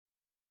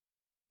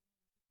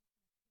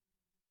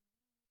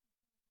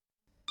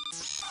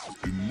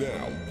And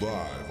now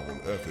live on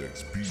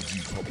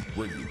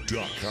FXBGPublicRadio.com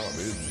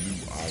and the new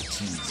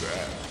iTunes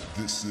app.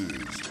 This is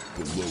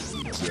Below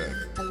the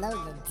Deck.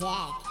 Below the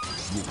Deck.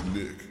 With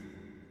Nick.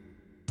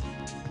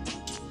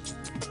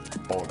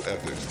 On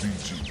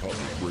FXBG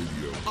Public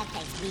Radio.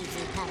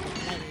 FXBG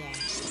Public Radio.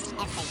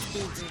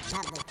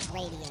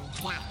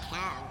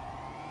 FXBGPublicRadio.com.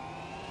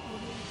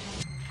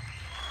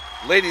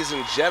 Ladies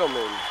and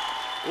gentlemen,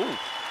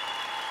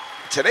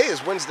 today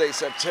is Wednesday,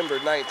 September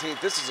 19th.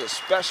 This is a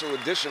special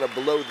edition of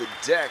Below the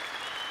Deck.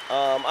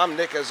 I'm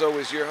Nick, as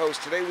always, your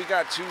host. Today we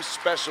got two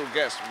special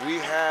guests. We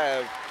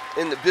have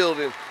in the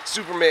building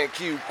Superman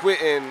Q,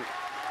 Quentin.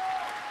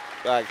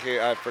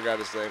 I forgot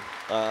his name.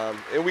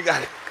 And we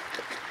got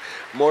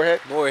Moorhead.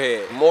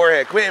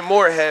 Quentin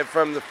Moorhead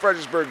from the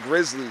Fredericksburg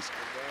Grizzlies.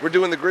 We're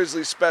doing the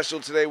Grizzlies special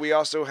today. We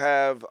also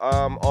have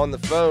on the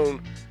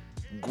phone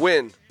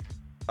Gwen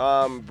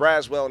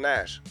Braswell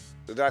Nash.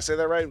 Did I say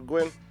that right,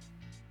 Gwen?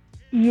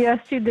 Yes,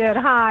 you did.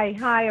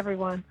 Hi,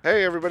 everyone.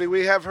 Hey, everybody.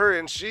 We have her,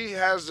 and she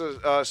has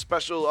a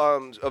special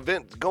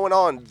event going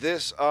on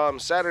this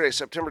Saturday,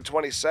 September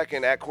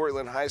 22nd at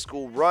Cortland High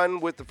School.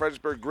 Run with the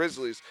Fredericksburg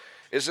Grizzlies.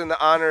 It's in the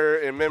honor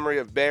and memory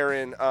of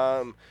Barron.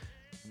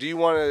 Do you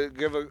want to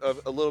give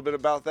a little bit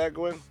about that,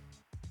 Gwen?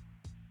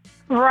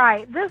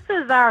 Right. This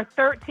is our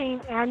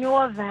 13th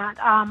annual event.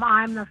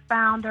 I'm the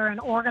founder and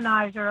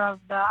organizer of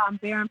the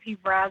Barron P.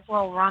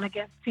 Braswell Run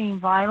Against Teen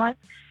Violence.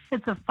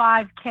 It's a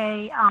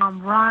 5K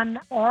run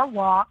or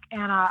walk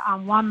and a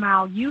 1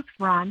 mile youth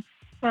run.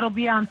 It'll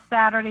be on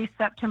Saturday,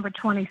 September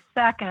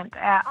 22nd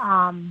at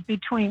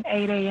between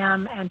 8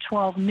 a.m. and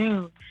 12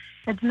 noon.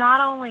 It's not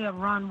only a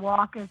run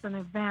walk, it's an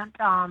event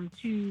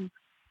to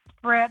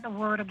spread the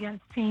word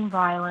against teen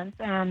violence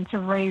and to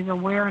raise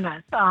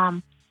awareness.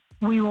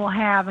 We will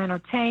have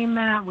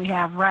entertainment. We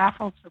have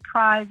raffles for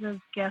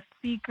prizes. Guest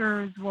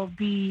speakers will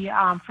be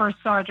First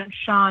Sergeant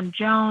Sean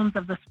Jones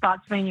of the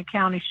Spotsylvania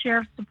County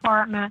Sheriff's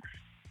Department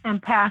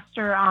and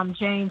Pastor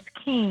James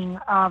King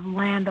of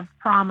Land of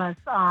Promise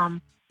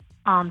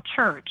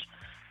Church.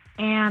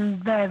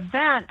 And the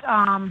event,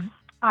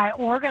 I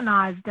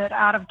organized it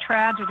out of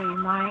tragedy.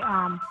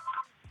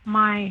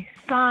 My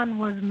son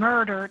was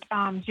murdered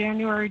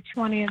January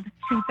 20th,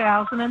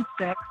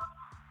 2006.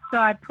 So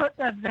I put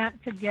the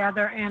event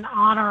together in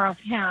honor of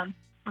him.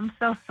 I'm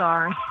so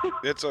sorry.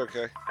 It's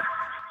okay.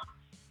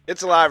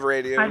 It's live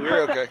radio.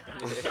 We're okay.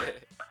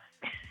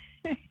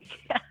 Yes.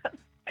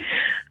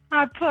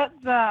 I put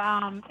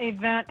the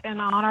event in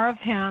honor of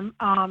him.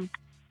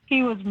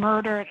 He was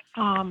murdered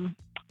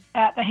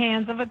at the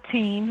hands of a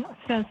teen,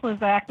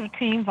 senseless act of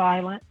teen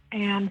violence.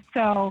 And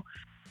so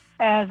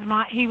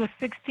he was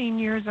 16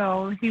 years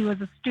old. He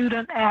was a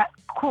student at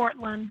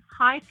Cortland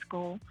High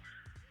School.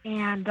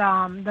 And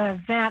the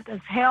event is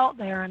held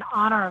there in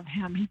honor of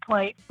him. He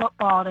played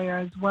football there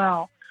as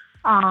well.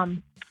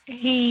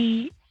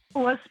 He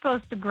was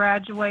supposed to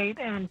graduate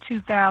in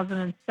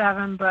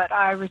 2007, but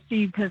I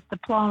received his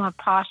diploma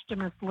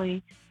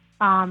posthumously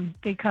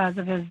because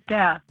of his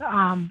death.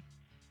 And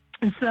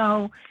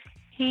so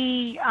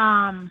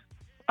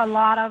a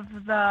lot of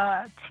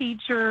the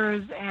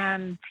teachers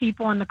and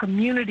people in the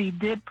community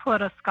did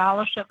put a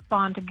scholarship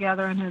fund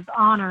together in his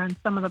honor, and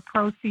some of the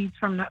proceeds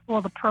from the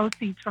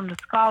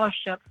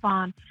scholarship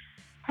fund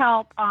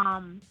help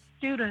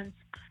students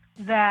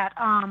that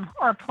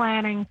are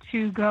planning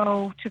to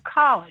go to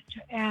college.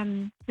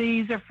 And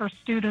these are for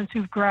students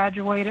who've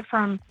graduated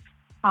from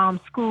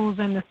schools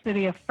in the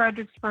city of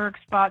Fredericksburg,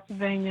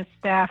 Spotsylvania,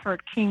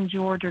 Stafford, King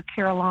George, or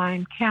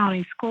Caroline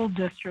County school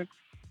districts.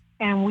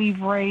 And we've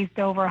raised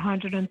over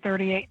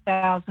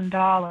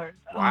 $138,000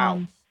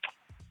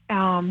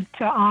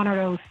 to honor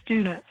those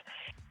students.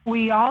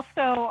 We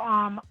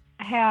also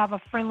have a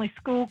Friendly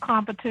School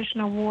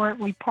Competition Award.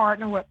 We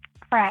partner with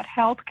Pratt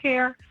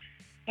Healthcare,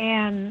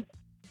 and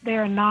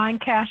there are 9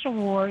 cash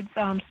awards.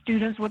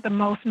 Students with the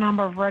most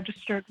number of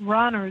registered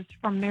runners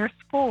from their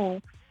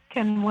school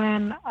can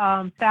win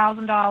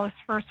 $1,000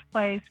 first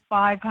place,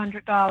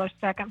 $500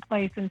 second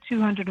place, and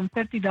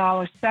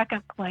 $250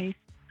 second place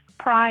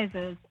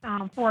prizes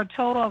for a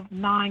total of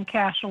 9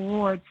 cash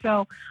awards.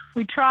 So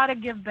we try to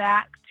give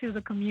back to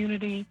the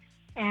community,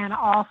 and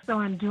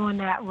also in doing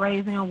that,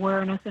 raising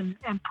awareness and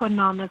putting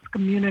on this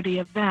community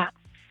event.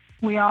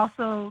 We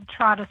also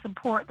try to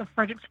support the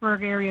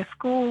Fredericksburg area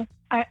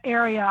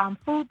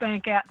food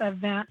bank at the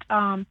event,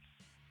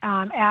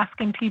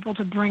 asking people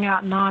to bring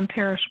out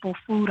non-perishable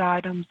food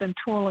items and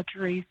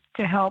toiletries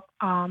to help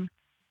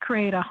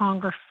create a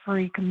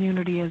hunger-free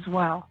community as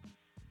well.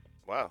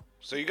 Wow.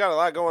 So you got a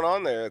lot going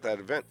on there at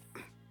that event.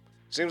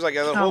 Seems like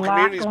the whole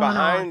community's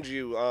behind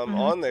you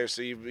on there,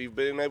 so you've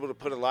been able to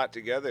put a lot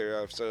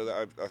together.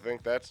 So I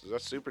think that's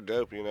super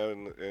dope,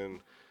 and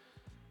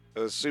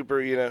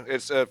super,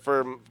 it's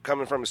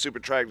coming from a super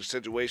tragic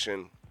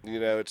situation.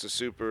 It's a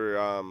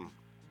super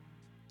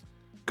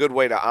good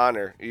way to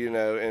honor,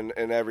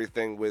 and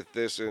everything with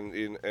this,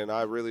 and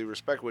I really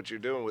respect what you're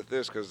doing with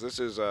this, because this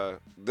is the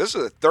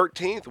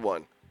 13th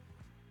one.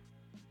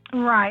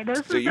 Right.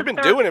 So you've been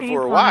doing it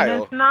for a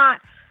while. It's not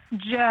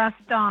just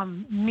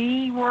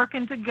me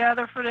working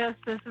together for this.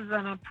 This is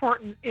an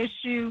important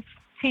issue.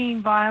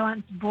 Teen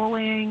violence,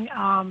 bullying,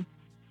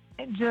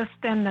 just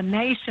in the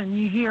nation,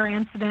 you hear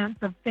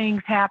incidents of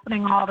things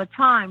happening all the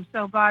time.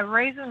 So by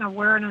raising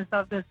awareness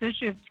of this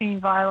issue of teen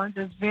violence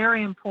is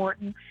very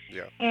important.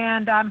 Yeah.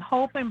 And I'm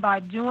hoping by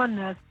doing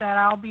this that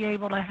I'll be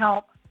able to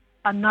help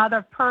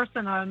another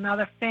person or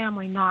another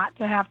family not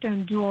to have to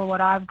endure what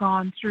I've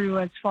gone through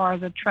as far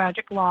as a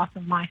tragic loss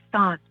of my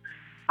son.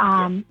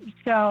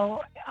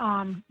 So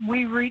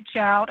we reach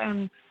out,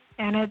 and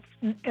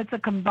it's a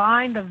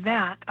combined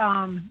event,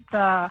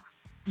 the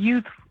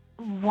youth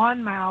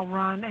 1 mile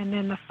run and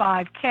then the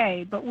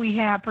 5K, but we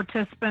have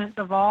participants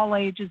of all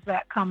ages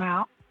that come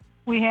out.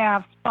 We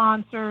have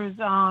sponsors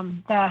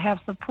that have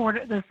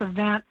supported this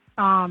event,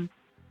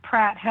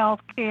 Pratt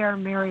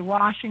Healthcare, Mary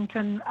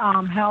Washington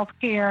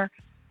Healthcare.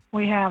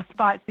 We have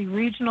Spotsy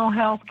Regional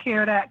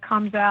Healthcare that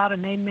comes out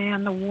and they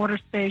man the water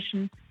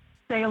station.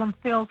 Salem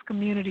Fields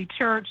Community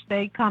Church,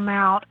 they come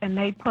out and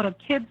they put a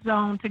kids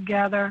zone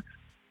together.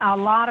 A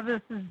lot of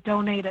this is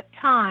donated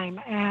time,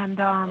 and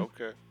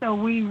so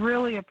we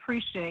really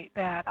appreciate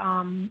that.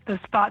 The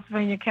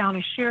Spotsylvania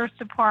County Sheriff's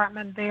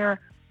Department,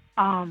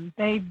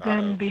 they've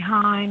been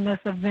behind this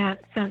event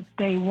since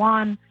day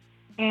one,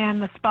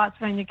 and the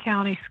Spotsylvania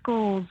County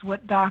Schools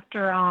with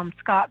Dr.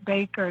 Scott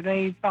Baker,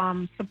 they've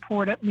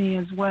supported me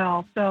as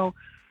well. So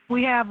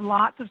we have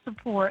lots of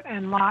support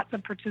and lots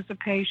of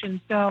participation.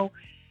 So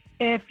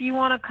if you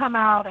want to come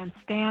out and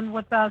stand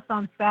with us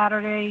on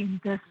Saturday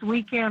this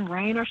weekend,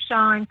 rain or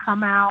shine,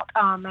 come out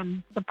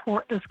and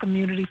support this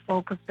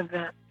community-focused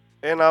event.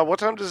 And what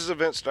time does this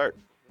event start?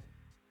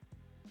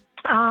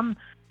 The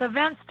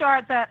event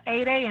starts at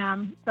 8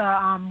 a.m.,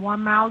 the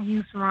 1 mile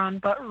youth run,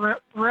 but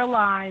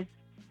realize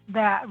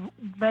that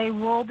they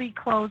will be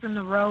closing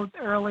the roads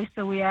early,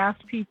 so we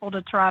ask people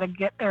to try to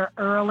get there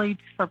early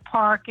for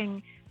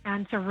parking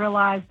and to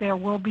realize there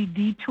will be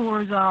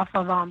detours off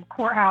of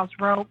Courthouse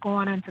Road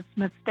going into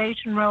Smith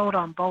Station Road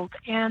on both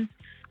ends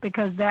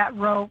because that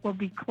road will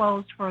be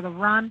closed for the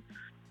run.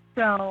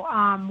 So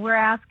we're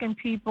asking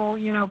people,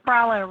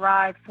 probably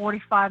arrive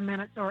 45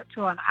 minutes or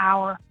to an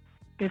hour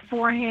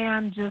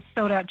beforehand just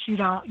so that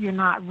you're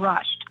not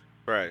rushed.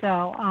 Right.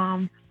 So,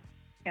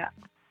 yeah.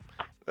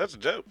 That's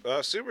dope.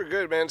 Super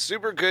good, man.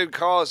 Super good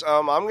cause.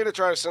 I'm going to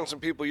try to send some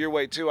people your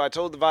way, too. I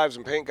told the Vibes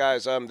and Paint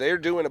guys they're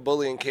doing a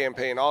bullying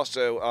campaign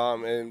also,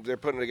 and they're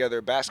putting together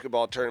a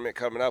basketball tournament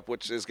coming up,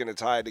 which is going to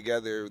tie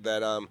together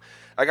that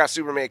I got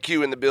Superman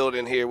Q in the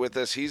building here with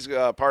us. He's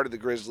part of the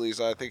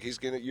Grizzlies. I think you're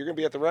going to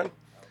be at the run?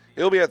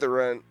 He'll be at the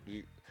run.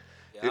 Yeah,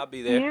 I'll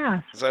be there.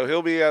 Yeah. So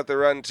he'll be at the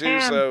run,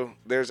 too. So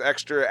there's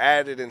extra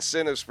added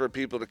incentives for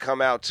people to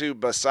come out, too,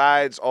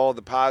 besides all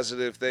the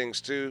positive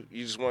things, too.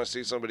 You just want to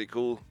see somebody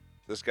cool.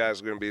 This guy's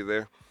going to be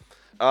there.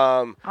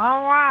 All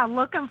right.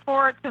 Looking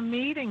forward to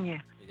meeting you.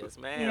 Yes,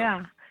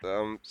 ma'am.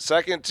 Yeah.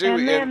 Second, too.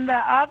 And then the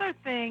other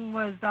thing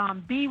was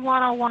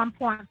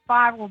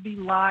B101.5 will be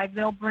live.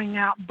 They'll bring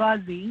out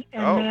Buzzy.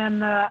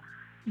 And then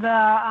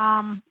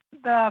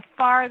the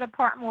fire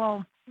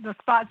department the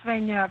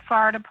Spotsylvania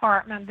Fire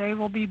Department, they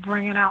will be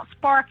bringing out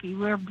Sparky.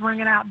 We're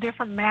bringing out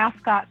different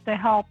mascots to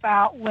help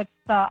out with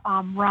the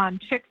run.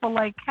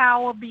 Chick-fil-A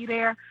cow will be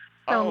there.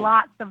 So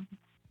lots of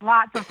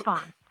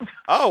fun.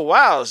 Oh,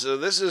 wow. So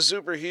this is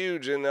super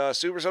huge and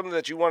super something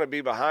that you want to be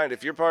behind.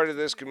 If you're part of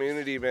this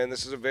community, man,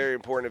 this is a very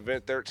important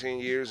event, 13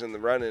 years in the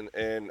running,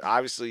 and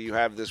obviously you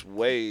have this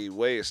way,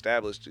 way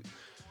established.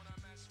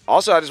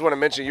 Also, I just want to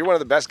mention, you're one of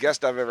the best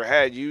guests I've ever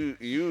had.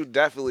 You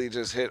definitely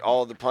just hit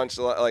all the punch,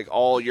 like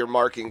all your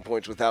marking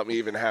points without me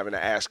even having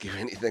to ask you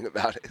anything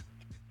about it.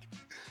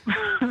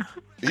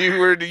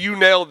 You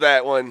nailed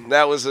that one.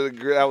 That was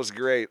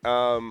great.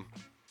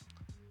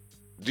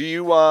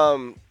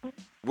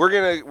 We're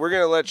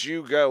gonna let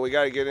you go. We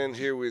got to get in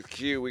here with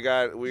Q.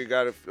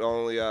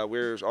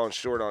 We're on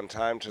short on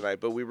time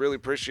tonight, but we really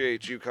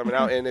appreciate you coming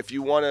out. And if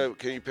you want to,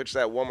 can you pitch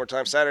that one more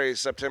time? Saturday,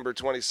 September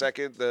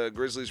 22nd, the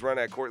Grizzlies run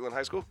at Cortland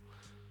High School.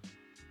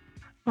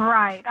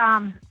 Right.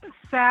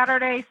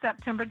 Saturday,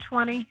 September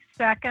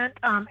 22nd,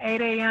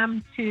 8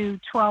 a.m. to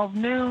 12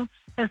 noon.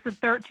 It's the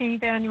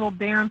 13th annual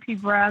Baron P.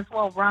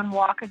 Braswell Run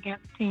Walk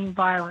Against Teen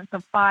Violence,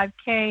 a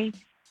 5K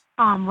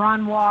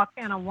run walk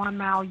and a 1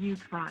 mile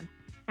youth run.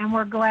 And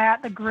we're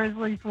glad the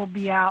Grizzlies will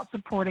be out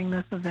supporting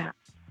this event.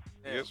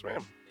 Yes,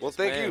 ma'am. Well,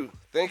 thank you.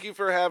 Thank you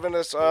for having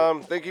us.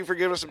 Thank you for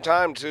giving us some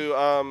time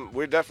to.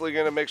 We're definitely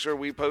going to make sure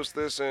we post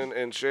this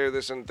and share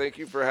this. And thank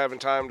you for having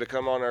time to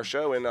come on our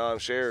show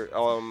and share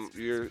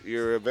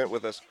your event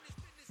with us.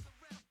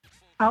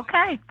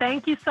 Okay.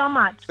 Thank you so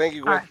much. Thank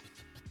you, Gwen.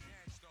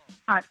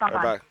 All right.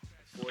 Bye-bye. Bye-bye.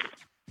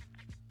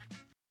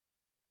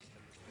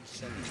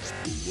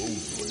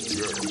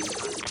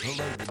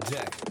 Below the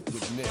Deck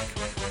with Nick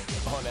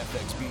on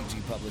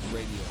FXBG Public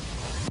Radio.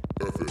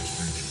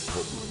 FXBG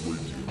Public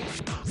Radio.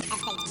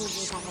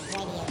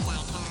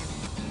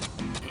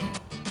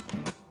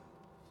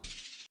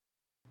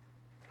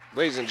 FXBGpublicradio.com.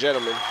 Ladies and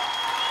gentlemen,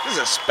 this is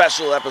a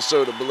special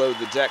episode of Below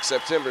the Deck,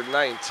 September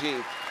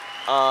 19th.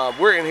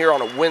 We're in here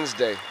on a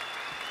Wednesday.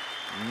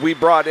 we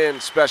brought in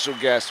special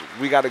guests.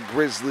 We got a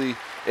Grizzly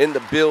in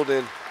the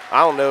building.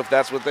 I don't know if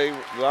that's what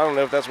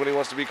he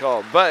wants to be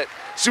called, but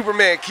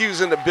Superman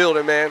Q's in the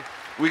building, man.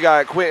 We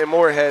got Quentin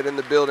Moorhead in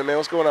the building, man.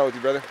 What's going on with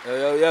you, brother?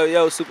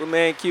 Yo,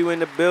 Superman Q in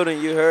the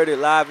building. You heard it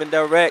live and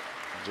direct.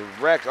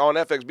 Direct on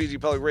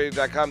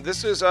FXBGPublicRadio.com.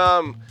 This is,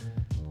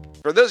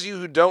 for those of you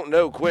who don't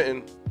know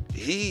Quentin,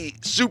 he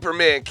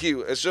Superman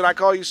Q. Should I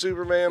call you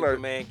Superman?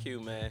 Superman Q,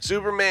 man.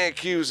 Superman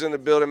Q's in the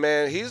building,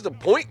 man. He's the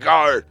point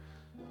guard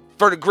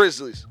for the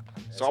Grizzlies.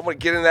 So I'm going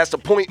to get in. That's the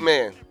point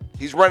man.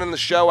 He's running the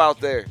show out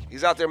there.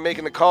 He's out there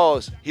making the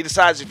calls. He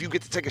decides if you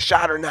get to take a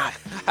shot or not.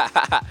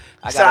 I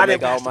got to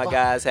make all my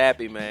guys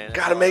happy, man.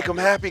 Got to make them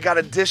happy. Got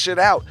to dish it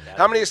out.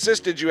 How many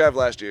assists did you have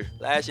last year?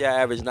 Last year,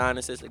 I averaged 9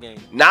 assists a game.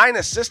 9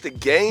 assists a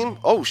game?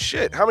 Oh,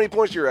 shit. How many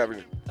points you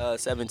averaging?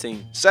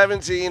 17.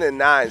 17 and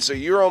 9. So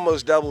you're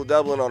almost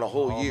double-doubling on a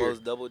whole year.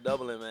 Almost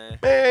double-doubling, man.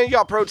 Man,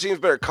 y'all pro teams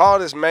better call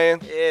this,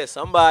 man. Yeah,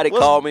 somebody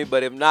call me,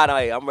 but if not,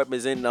 I'm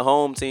representing the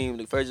home team,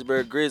 the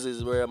Fredericksburg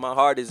Grizzlies, where my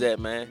heart is at,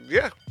 man.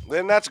 Yeah.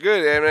 Then that's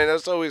good, and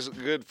that's always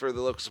good for the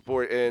local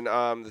support. And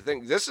the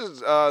thing, this is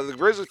the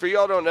Grizzlies. For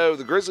y'all don't know,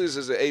 the Grizzlies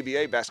is an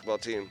ABA basketball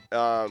team.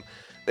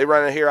 They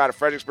run it here out of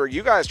Fredericksburg.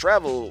 You guys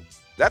travel.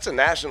 That's a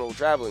national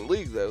traveling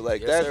league, though.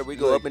 Like yes, that, sir. We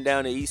go up and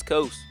down the East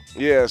Coast.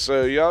 Yeah,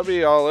 so y'all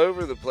be all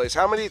over the place.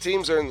 How many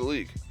teams are in the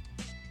league?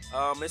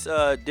 It's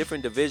a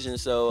different division.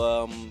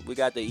 So we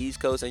got the East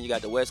Coast and you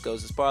got the West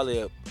Coast. It's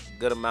probably a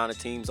good amount of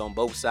teams on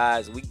both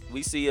sides.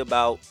 We see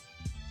about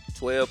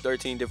 12,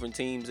 13 different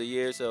teams a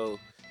year. So.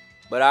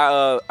 But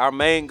our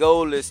main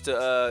goal is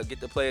to get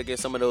to play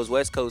against some of those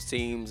West Coast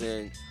teams,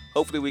 and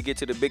hopefully we get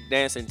to the big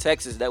dance in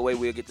Texas. That way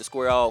we'll get to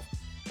square off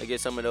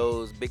against some of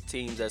those big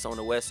teams that's on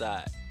the west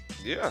side.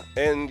 Yeah,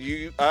 and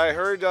I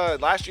heard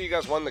last year you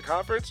guys won the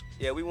conference?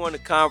 Yeah, we won the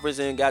conference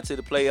and got to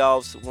the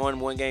playoffs, won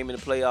one game in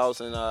the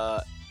playoffs, and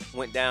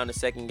went down the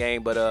second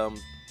game. But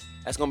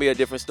that's going to be a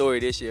different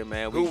story this year,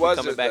 man. We're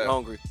coming back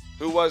hungry.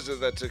 Who was it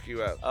that took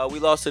you out? We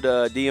lost to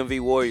the DMV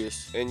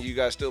Warriors. And you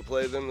guys still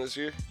play them this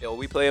year? Yeah,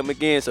 we play them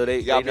again, so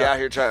y'all be out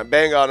here trying to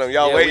bang on them.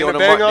 Y'all waiting to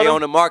bang on them? They on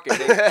the market.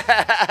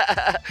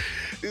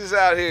 He's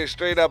out here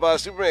straight up.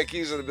 Superman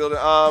Keys in the building.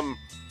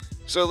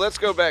 So let's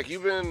go back.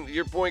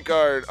 You're point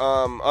guard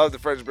of the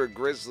Fredericksburg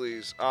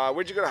Grizzlies.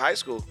 Where'd you go to high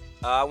school?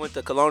 I went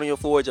to Colonial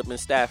Forge up in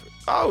Stafford.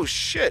 Oh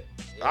shit!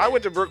 Yeah. I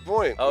went to Brook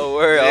Point. Oh,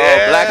 word!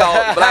 Yeah.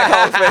 Oh, Black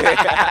Hawk fan.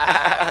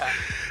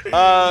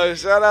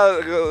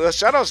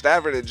 Shout out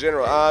Stafford in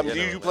general. Do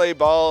you play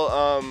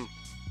ball?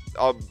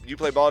 You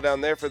play ball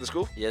down there for the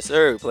school? Yes,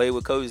 sir. Played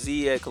with Coach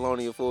Z at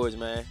Colonial Forge,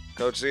 man.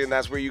 Coach Z, and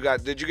that's where you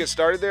got. Did you get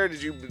started there? Or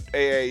did you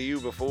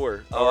AAU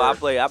before? Oh,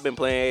 I've been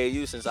playing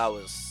AAU since I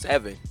was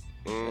 7,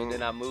 and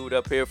then I moved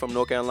up here from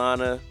North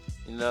Carolina.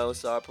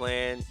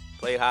 Started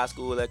played high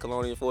school at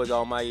Colonial Forge,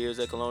 all my years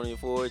at Colonial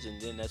Forge, and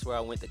then that's where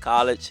I went to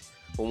college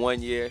for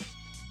 1 year.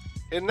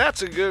 And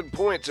that's a good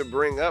point to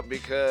bring up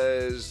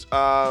because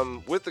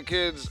with the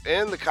kids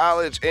and the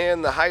college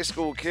and the high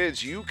school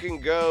kids, you can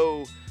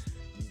go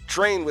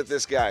train with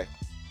this guy.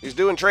 He's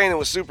doing training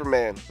with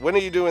Superman. When are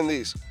you doing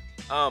these?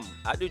 I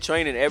do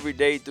training every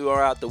day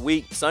throughout the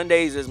week.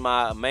 Sundays is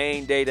my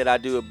main day that I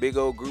do a big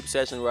old group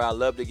session where I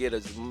love to get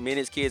as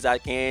many kids I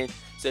can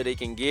so they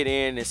can get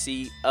in and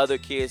see other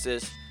kids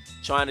that's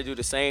trying to do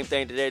the same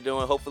thing that they're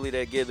doing. Hopefully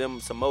they give them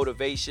some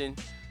motivation.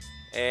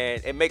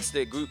 And it makes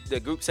the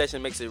group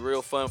session makes it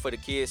real fun for the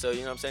kids. So,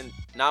 you know what I'm saying?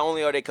 Not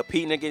only are they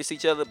competing against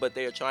each other, but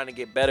they're trying to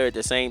get better at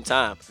the same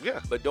time. Yeah.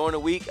 But during the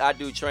week, I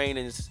do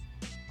trainings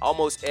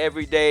almost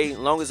every day. As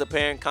long as a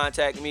parent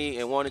contact me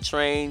and want to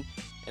train,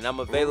 and I'm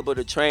available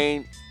to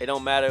train, it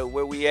don't matter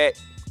where we at.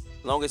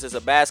 As long as it's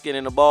a basket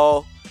and a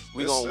ball,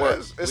 we going to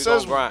work. It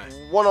says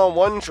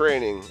one-on-one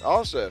training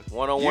also.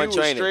 One-on-one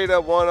training. Straight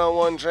up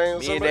one-on-one training.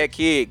 Me and that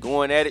kid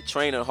going at it,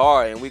 training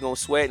hard, and we going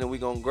to sweat, and we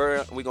going to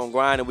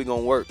grind, and we going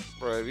to work.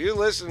 Bro, if you're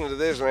listening to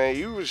this, man,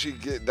 you should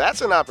get.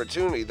 That's an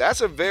opportunity. That's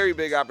a very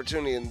big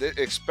opportunity, and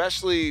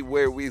especially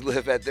where we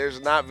live at,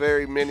 there's not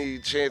very many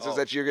chances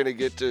that you're going to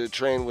get to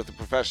train with a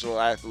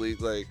professional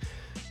athlete. Like,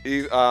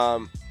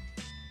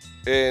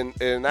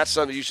 and that's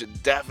something you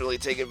should definitely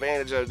take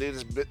advantage of, dude.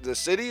 The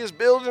city is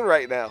building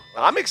right now.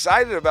 I'm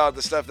excited about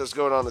the stuff that's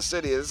going on in the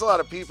city. There's a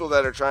lot of people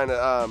that are trying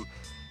to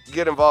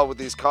get involved with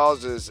these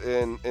causes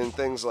and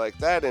things like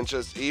that, and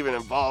just even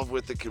involved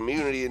with the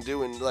community and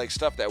doing like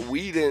stuff that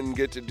we didn't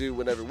get to do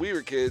whenever we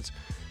were kids,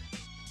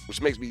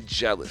 which makes me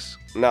jealous.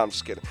 No, I'm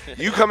just kidding.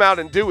 You come out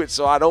and do it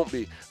so I don't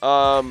be.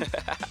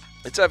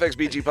 It's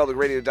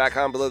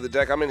FXBGPublicRadio.com, Below the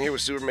Deck. I'm in here with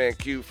Superman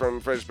Q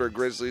from Fredericksburg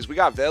Grizzlies. We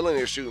got Vel in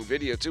here shooting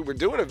video, too. We're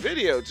doing a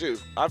video, too.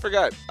 I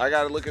forgot. I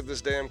got to look at this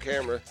damn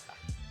camera.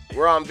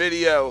 We're on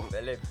video.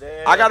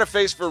 I got a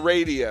face for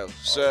radio,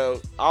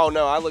 so I don't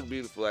know. I look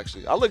beautiful,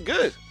 actually. I look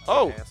good.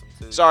 Oh,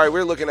 sorry.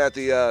 We're looking at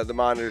the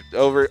monitor,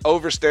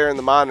 over staring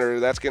the monitor.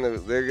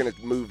 They're gonna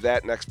move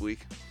that next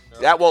week.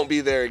 That won't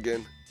be there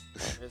again.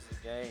 This is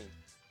game.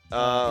 In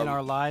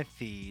our live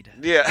feed,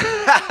 yeah,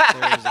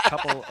 there's a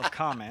couple of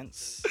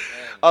comments.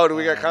 Oh, do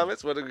we got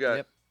comments? What do we got?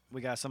 Yep, we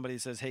got somebody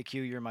that says, "Hey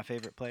Q, you're my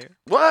favorite player."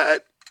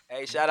 What?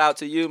 Hey, shout out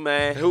to you,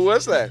 man. Who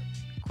was that?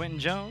 Quentin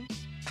Jones.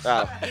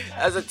 Oh.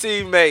 As a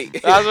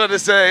teammate. I was about to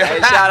say. Hey,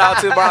 shout out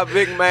to my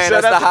big man.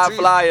 Shout That's out the to high T.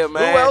 flyer,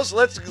 man. Who else?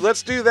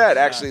 Let's do that.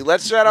 Actually,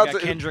 let's shout We out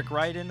got to Kendrick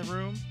Wright in the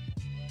room.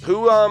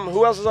 who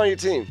else is on your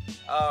team?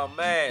 Oh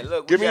man,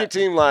 look. Give me your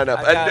team lineup.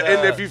 I got,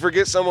 and if you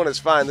forget someone, it's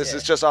fine. This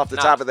is just off the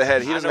top of the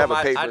head. He doesn't have a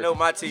paper. I know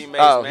my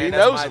teammates, Oh, man. he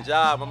That's knows my them.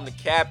 job. I'm the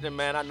captain,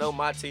 man. I know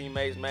my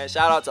teammates, man.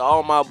 Shout out to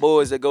all my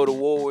boys that go to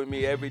war with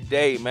me every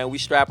day, man. We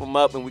strap them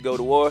up and we go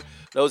to war.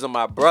 Those are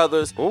my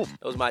brothers. Ooh.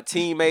 Those are my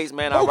teammates,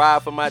 man. I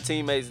ride for my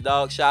teammates,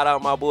 dog. Shout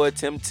out my boy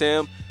Tim.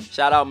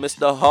 Shout out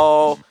Mr.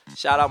 Hall.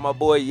 Shout out my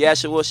boy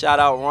Yeshua. Shout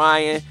out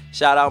Ryan.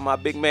 Shout out my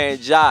big man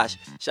Josh.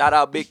 Shout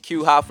out Big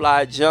Q High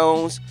Fly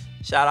Jones.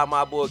 Shout out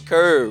my boy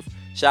Curve.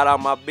 Shout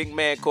out my big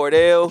man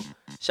Cordell.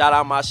 Shout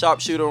out my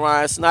sharpshooter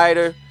Ryan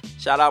Snyder.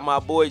 Shout out my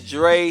boy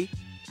Dre.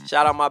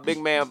 Shout out my big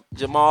man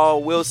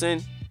Jamal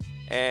Wilson.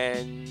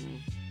 And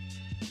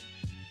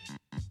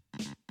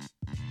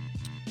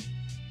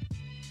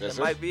that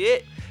might be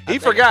it. He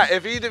forgot.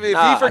 If he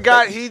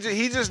forgot, he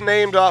just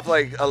named off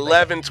like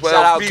 11, 12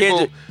 Shout out people.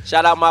 Kendrick.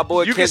 Shout out my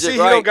boy You Kendrick can see he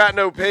Wright. don't got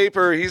no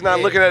paper. He's not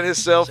Yeah. looking at his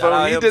cell Shout out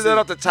phone. He him did that too.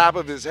 off the top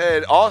of his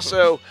head.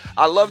 Also,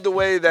 I love the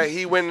way that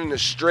he went into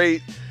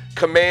straight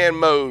command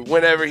mode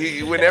whenever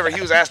he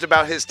was asked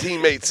about his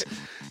teammates.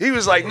 He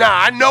was like, "Nah,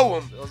 I know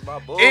him, Those my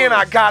boys. and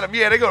I got him.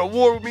 Yeah, they go to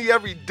war with me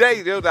every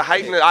day, dude. The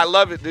hype, I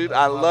love it, dude.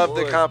 I my love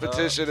the boys,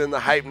 competition and the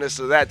hypeness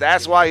of that.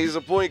 That's why he's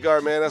a point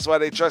guard, man. That's why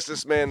they trust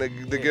this man to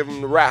give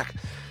him the rock.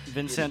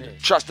 Vincent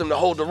Trust him to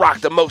hold the rock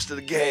the most of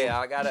the game. Yeah,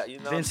 I gotta, you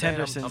know. what I'm Vince saying?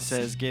 Henderson I'm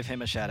says give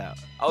him a shout out.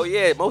 Oh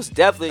yeah, most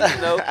definitely. You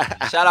know,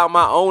 shout out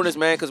my owners,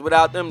 man, because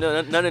without them,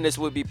 none of this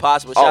would be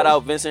possible. Shout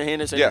out Vincent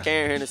Henderson Yeah. and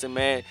Karen Henderson,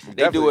 man. They do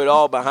Definitely. it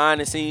all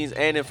behind the scenes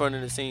and in front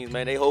of the scenes,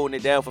 man. They holding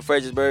it down for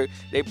Fredericksburg.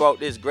 They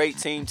brought this great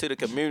team to the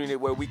community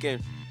where we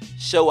can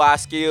show our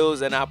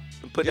skills and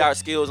put our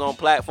skills on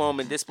platform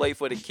and display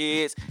for the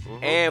kids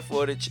and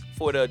for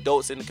the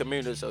adults in the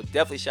community. So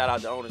definitely shout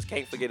out the owners.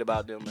 Can't forget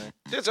about them, man.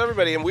 It's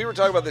everybody, and we were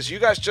talking about this. You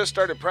guys just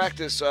started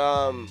practice.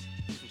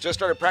 Just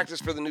started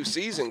practice for the new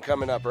season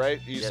coming up, right?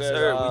 You Yes, said,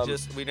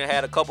 sir. We done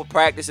had a couple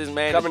practices,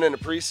 man. coming into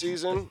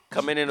preseason.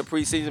 Coming into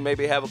preseason,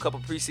 maybe have a couple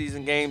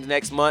preseason games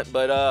next month.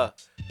 But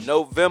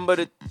November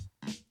the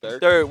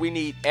 3rd, we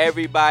need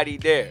everybody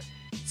there.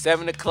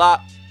 7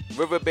 o'clock,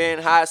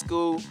 Riverbend High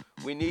School.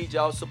 We need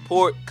y'all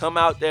support. Come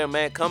out there,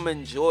 man. Come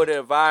enjoy the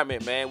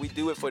environment, man. We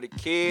do it for the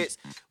kids.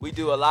 We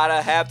do a lot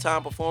of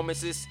halftime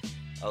performances,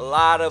 a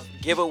lot of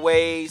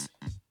giveaways.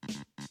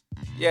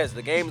 Yes,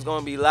 the game's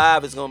gonna be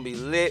live. It's gonna be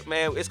lit,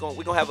 man. We're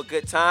gonna have a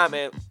good time,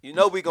 man. You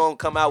know we're gonna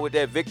come out with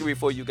that victory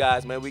for you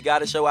guys, man. We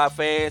gotta show our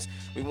fans.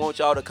 We want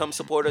y'all to come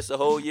support us the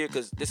whole year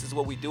because this is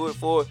what we do it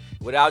for.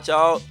 Without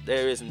y'all,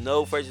 there is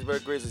no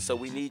Fredericksburg Grizzlies. So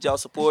we need y'all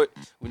support.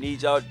 We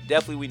need y'all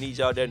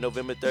there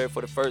November 3rd for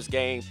the first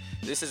game.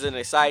 This is an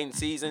exciting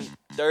season,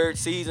 3rd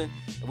season,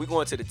 and we're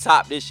going to the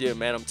top this year,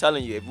 man. I'm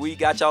telling you, if we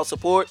got y'all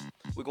support,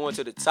 we're going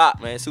to the top,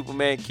 man.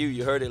 Superman Q,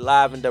 you heard it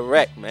live and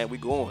direct, man. We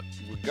going.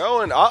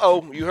 Going.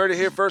 You heard it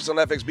here first on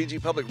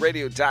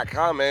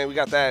FXBGPublicRadio.com, man. We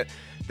got that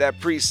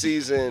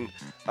preseason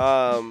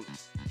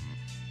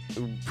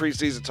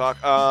talk.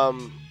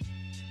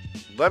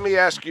 Let me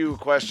ask you a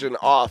question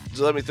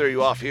let me throw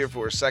you off here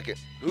for a second.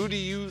 Who do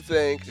you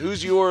think?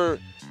 Who's your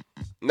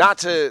not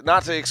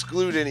to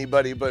exclude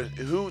anybody, but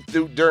who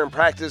during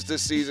practice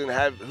this season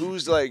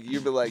who's like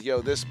you'd be like,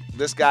 yo, this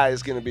guy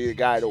is gonna be a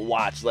guy to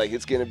watch. Like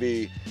it's gonna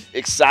be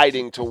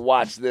exciting to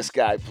watch this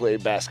guy play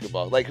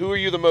basketball. Like who are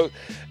you the most,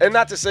 and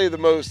not to say the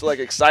most like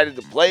excited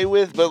to play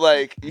with, but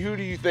like who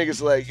do you think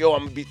is like, yo,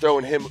 I'm gonna be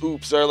throwing him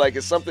oops, or like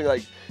it's something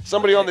like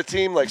somebody on the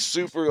team like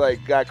super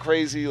like got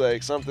crazy,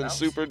 like something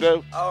super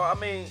dope? Oh, I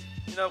mean,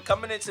 you know,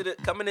 coming into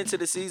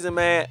the season,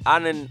 man, I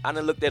done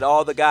looked at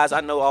all the guys.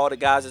 I know all the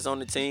guys that's on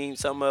the team.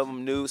 Some of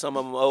them new, some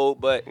of them old,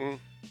 but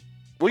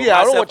Well, yeah,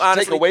 I don't want you to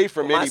take away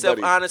from myself,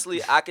 anybody.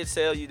 honestly, I can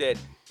tell you that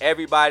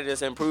everybody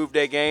has improved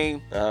their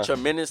game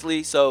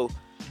tremendously. So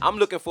I'm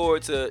looking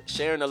forward to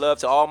sharing the love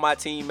to all my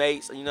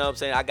teammates. You know what I'm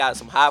saying? I got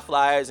some high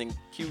flyers and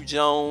Q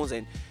Jones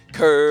and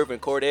Curve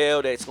and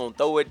Cordell that's gonna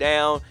throw it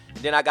down.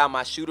 Then I got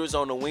my shooters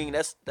on the wing.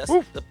 That's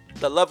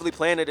the lovely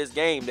plan of this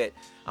game that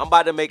I'm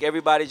about to make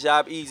everybody's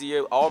job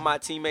easier. All my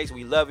teammates,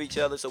 we love each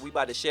other, so we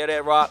about to share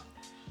that rock.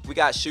 We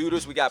got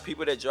shooters, we got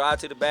people that drive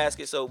to the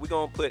basket, so we're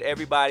gonna put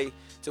everybody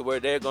to where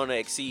they're gonna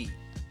exceed.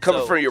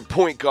 Coming from your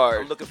point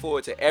guard. I'm looking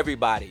forward to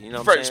everybody. You know what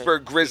I'm saying?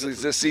 Fredericksburg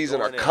Grizzlies this season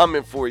are Going in.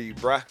 coming for you,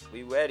 bruh.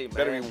 We ready, man.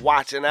 Better be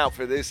watching out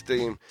for this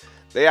team.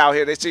 They out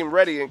here. They seem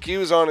ready, and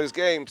Q's on his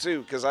game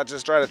too. Because I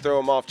just try to throw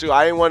him off too.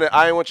 I ain't want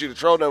you to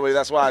troll nobody.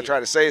 That's why I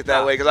try to say it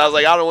that way. Because I was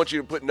like, I don't want you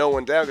to put no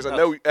one down. Because I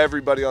know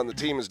everybody on the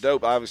team is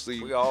dope.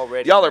 Obviously, We all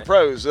ready, y'all are man.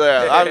 pros.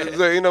 Yeah,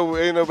 ain't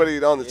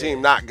nobody on the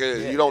team not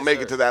good. Yeah, you don't yes, make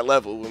sir. it to that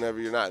level whenever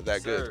you're not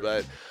that good.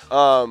 sir.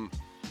 But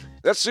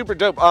that's super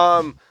dope.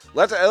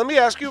 Let me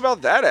ask you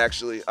about that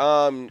actually.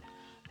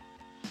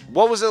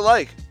 What was it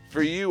like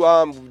for you,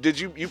 did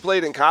you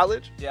played in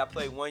college? Yeah, I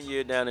played 1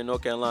 year down in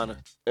North Carolina.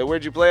 And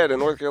where'd you play at in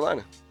North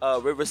Carolina?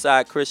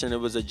 Riverside Christian. It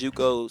was a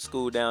JUCO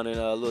school down in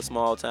a little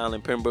small town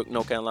in Pembroke,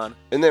 North Carolina.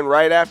 And then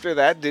right after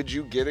that, did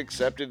you get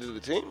accepted to the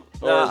team?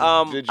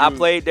 I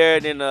played there,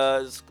 and then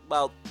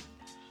about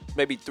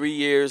maybe 3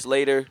 years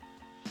later,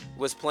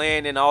 was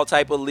playing in all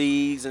type of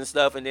leagues and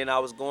stuff, and then I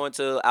was going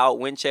to out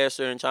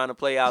Winchester and trying to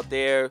play out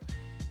there.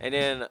 And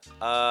then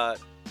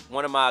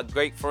one of my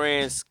great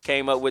friends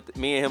came up with,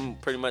 me and him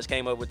pretty much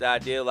came up with the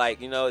idea,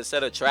 like,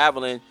 instead of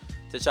traveling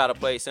to try to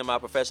play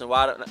semi-professional,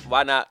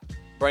 why not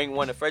bring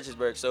one to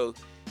Fredericksburg? So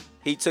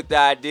he took the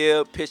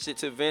idea, pitched it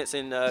to Vince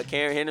and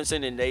Karen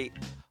Henderson, and they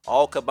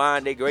all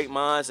combined their great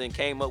minds and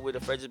came up with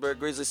the Fredericksburg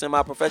Grizzlies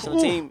semi-professional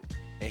team.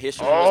 And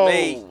history was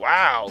made. Oh,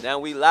 wow. Now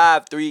we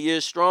live 3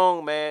 years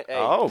strong, man.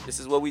 Hey,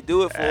 this is what we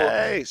do it for.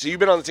 Hey, so you've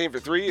been on the team for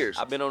 3 years.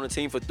 I've been on the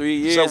team for 3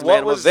 years, so man.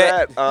 what was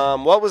that?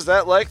 What was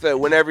that like, though,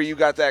 whenever you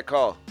got that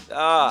call?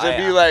 To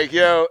be like,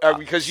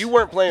 because you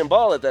weren't playing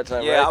ball at that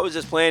time, yeah, right? I was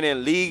just playing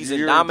in leagues and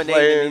You're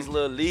dominating these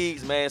little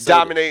leagues, man. So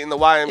dominating the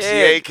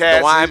YMCA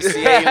cats. The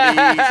YMCA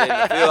leagues and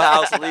the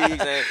Fieldhouse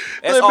leagues. And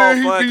it's all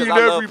fun because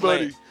I love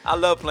playing. I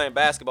love playing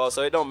basketball,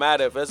 so it don't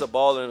matter if there's a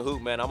ball in the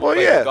hoop, man. I'm going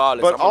to play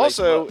regardless. But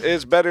also,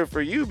 it's better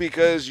for you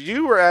because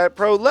you were at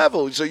pro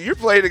level. So you're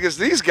playing against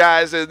these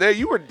guys, and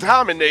you were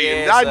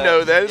dominating. I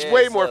know that. It's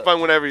way more fun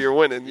whenever you're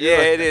winning.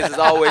 It is. It's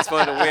always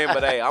fun to win,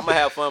 but, hey, I'm going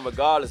to have fun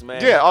regardless,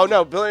 man. Yeah, oh,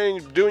 no,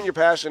 doing your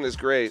passion is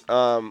great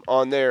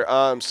on there.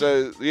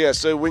 So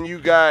when you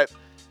got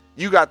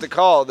the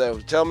call,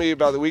 though, tell me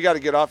about it. We got to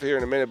get off here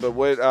in a minute, but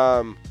what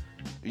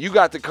you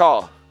got the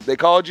call. They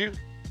called you?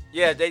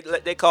 Yeah,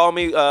 they called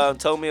me,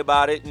 told me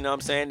about it, you know what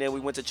I'm saying? Then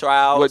we went to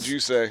trials. What'd you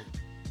say?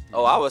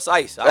 Oh, I was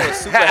ice. I was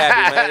super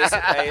happy, man.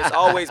 It's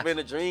always been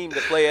a dream to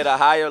play at a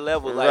higher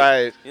level. Like,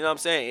 right. You know what I'm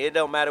saying? It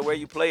don't matter where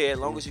you play, as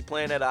long as you're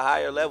playing at a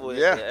higher level.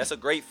 That's a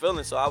great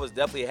feeling. So I was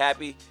definitely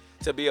happy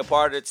to be a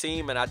part of the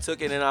team, and I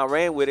took it and I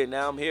ran with it.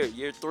 Now I'm here,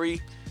 year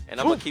 3, and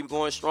I'm going to keep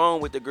going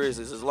strong with the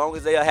Grizzlies. As long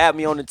as they'll have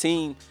me on the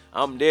team,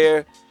 I'm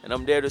there, and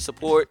I'm there to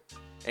support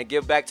and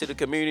give back to the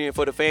community and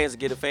for the fans, to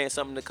get the fans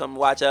something to come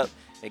watch out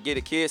and get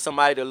a kid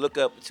somebody to look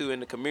up to in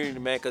the community,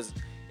 man, because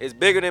it's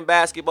bigger than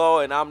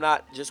basketball, and I'm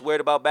not just worried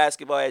about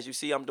basketball. As you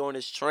see, I'm doing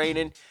this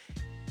training.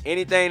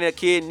 Anything a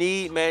kid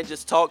need, man,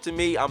 just talk to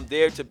me. I'm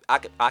there to.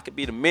 I could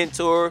be the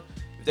mentor.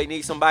 If they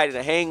need somebody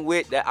to hang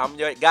with, that I'm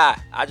your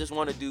guy. I just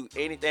want to do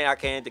anything I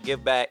can to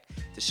give back,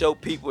 to show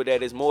people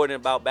that it's more than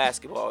about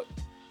basketball.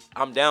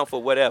 I'm down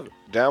for whatever.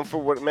 Down for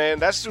what, man?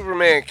 That's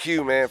Superman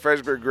Q, man.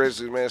 Fredericksburg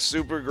Grizzlies, man.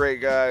 Super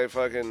great guy.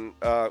 Fucking,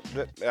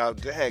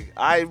 dang.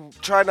 I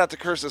try not to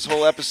curse this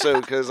whole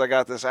episode because I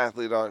got this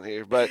athlete on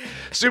here. But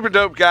super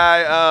dope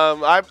guy.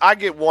 I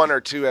get 1 or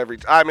 2 every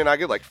time. I mean, I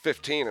get like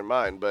 15 in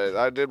mine, but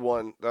I did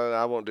one.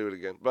 I won't do it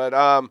again.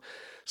 But,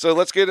 so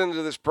let's get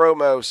into this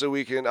promo so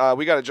we can,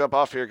 we got to jump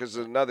off here because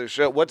there's another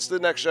show. What's the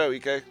next show,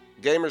 EK?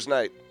 Gamers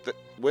Night.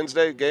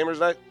 Wednesday, Gamers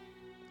Night?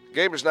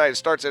 Gamers Night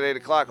starts at 8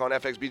 o'clock on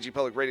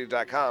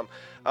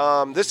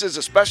fxbgpublicradio.com. This is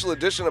a special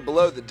edition of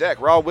Below the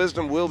Deck. Raw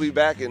Wisdom will be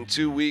back in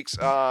 2 weeks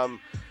from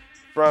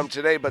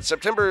today. But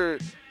September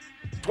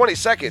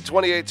 22nd,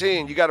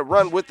 2018, you got to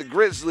run with the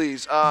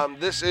Grizzlies.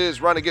 This is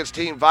Run Against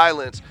Teen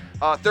Violence,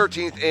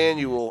 13th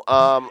annual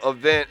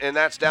event, and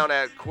that's down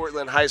at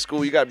Cortland High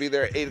School. You got to be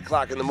there at 8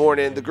 o'clock in the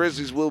morning. The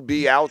Grizzlies will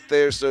be out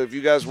there, so if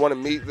you guys want to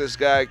meet this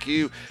guy,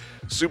 Q,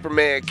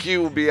 Superman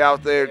Q will be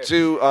out there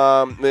too,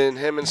 and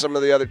him and some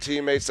of the other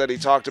teammates that he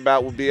talked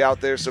about will be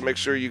out there, so make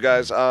sure you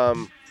guys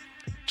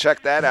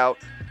check that out.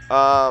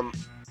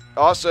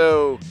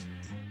 Also,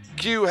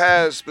 Q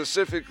has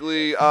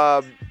specifically,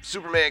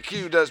 Superman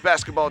Q does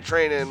basketball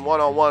training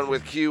one-on-one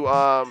with Q.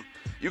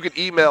 You can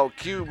email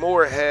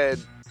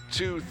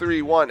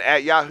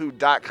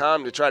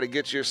qmorehead231@yahoo.com to try to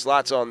get your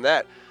slots on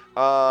that.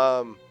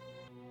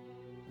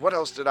 What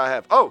else did I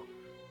have? Oh,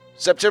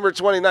 September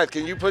 29th.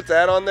 Can you put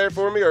that on there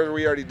for me, or are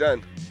we already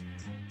done?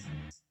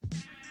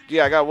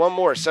 Yeah, I got one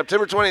more.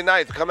 September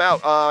 29th, come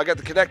out. I got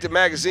the Connected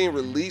Magazine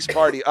release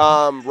party.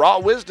 Raw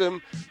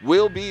Wisdom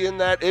will be in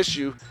that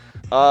issue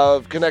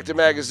of Connected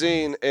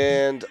Magazine,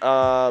 and it's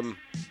going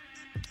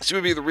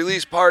to be the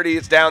release party.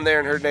 It's down there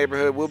in her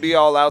neighborhood. We'll be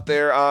all out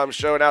there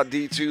showing out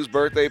D2's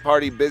birthday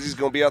party. Busy's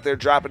going to be out there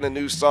dropping a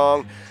new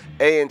song.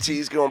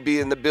 A&T's going to be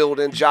in the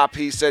building. Ja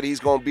P said he's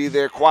going to be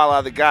there.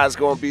 Kuala, the guy's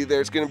going to be there.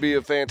 It's going to be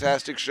a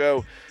fantastic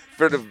show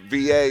for the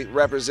VA,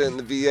 representing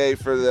the VA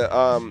for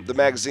the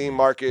magazine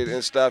market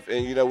and stuff.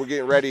 And, you know, we're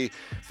getting ready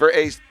for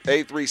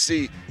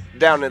A3C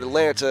down in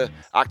Atlanta,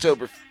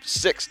 October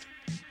 6th.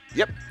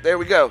 Yep, there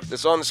we go.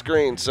 It's on the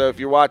screen. So if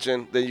you're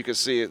watching, then you can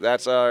see it.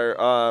 That's our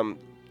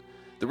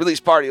the release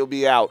party will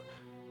be out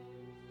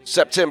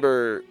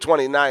September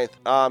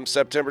 29th,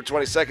 September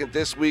 22nd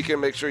this weekend.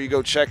 Make sure you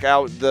go check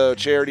out the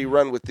charity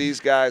run with these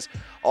guys.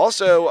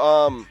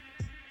 Also,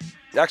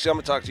 actually, I'm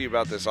going to talk to you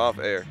about this off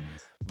air.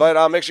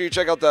 But make sure you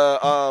check out the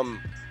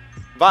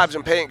Vibes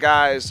and Paint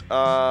guys.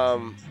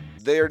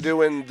 They are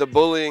doing the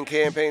bullying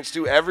campaigns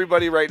too.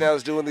 Everybody right now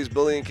is doing these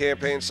bullying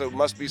campaigns, so it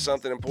must be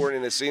something important,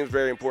 and it seems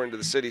very important to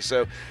the city.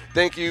 So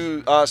thank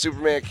you,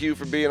 Superman Q,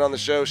 for being on the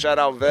show. Shout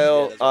out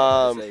Vel. Yeah, that's what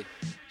I was gonna say.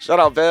 Shout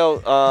out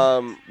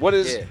Vel. What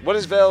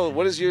is Vel?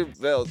 What is your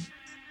Vel?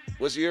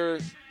 What's your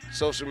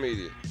social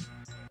media?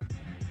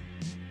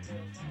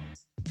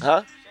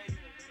 Huh?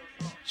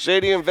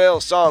 Shady and Vel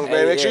songs, man.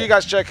 Hey, Make sure yeah. you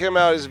guys check him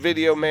out. His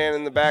video man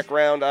in the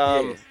background.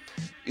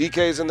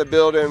 EK's in the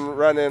building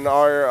running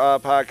our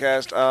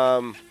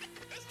podcast.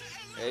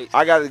 Hey.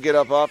 I got to get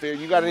up off here.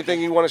 You got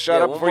anything you want to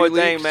shout out one before more you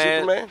leave, thing,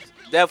 man. Superman?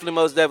 Definitely,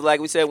 most definitely. Like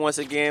we said once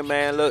again,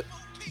 man. Look,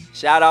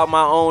 shout out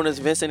my owners,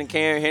 Vincent and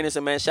Karen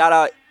Henderson, man. Shout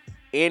out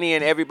any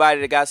and everybody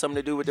that got something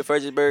to do with the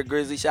Fredericksburg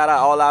Grizzlies. Shout out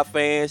all our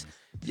fans.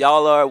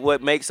 Y'all are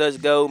what makes us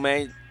go,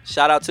 man.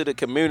 Shout out to the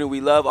community.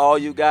 We love all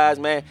you guys,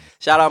 man.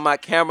 Shout out my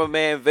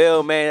cameraman,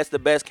 Vel, man. That's the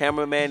best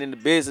cameraman in the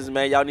business,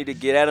 man. Y'all need to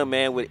get at him,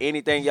 man, with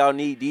anything y'all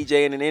need,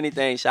 DJing and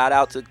anything. Shout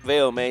out to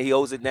Vel, man. He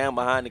holds it down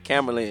behind the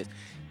camera lens.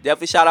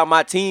 Definitely shout out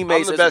my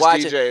teammates I'm the that's best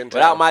watching. DJ in town.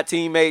 Without my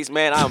teammates,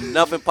 man, I'm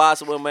nothing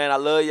possible, man. I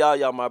love y'all.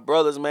 Y'all my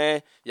brothers,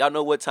 man. Y'all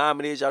know what time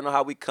it is. Y'all know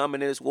how we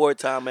coming in this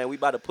wartime, man. We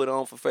about to put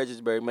on for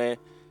Fredericksburg, man.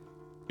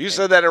 You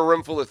said that in a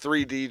room full of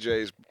 3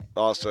 DJs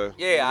also.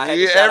 Yeah, I had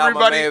to shout out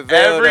my man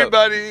Vel, though.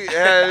 Everybody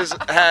has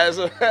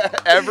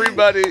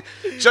everybody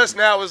just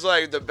now was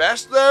like the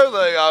best though.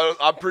 Like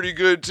I'm pretty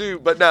good too.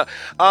 But now,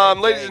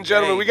 ladies and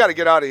gentlemen, we got to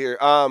get out of here.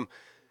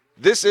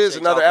 This is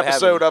another y'all for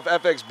episode of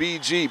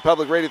FXBG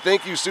Public Radio.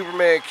 Thank you,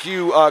 Superman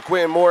Q,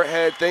 Quentin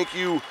Moorhead. Thank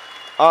you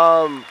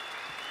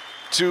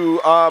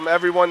to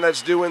everyone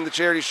that's doing the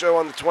charity show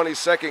on the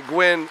 22nd.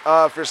 Gwen,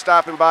 for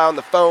stopping by on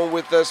the phone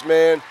with us,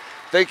 man.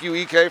 Thank you,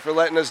 EK, for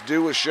letting us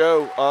do a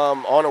show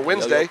on a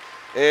Wednesday.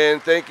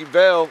 And thank you,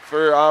 Vel,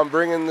 for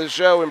bringing the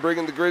show and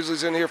bringing the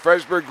Grizzlies in here.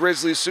 Fredericksburg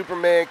Grizzlies,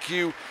 Superman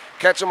Q.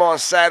 Catch them on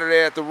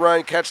Saturday at the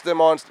Run. Catch them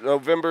on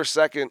November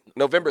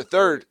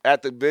 3rd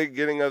at the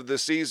beginning of the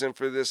season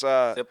for this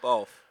Tip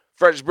off.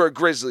 Fredericksburg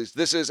Grizzlies.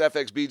 This is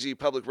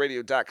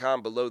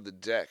FXBGPublicRadio.com, Below the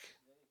Deck.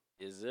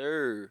 Yes,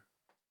 sir.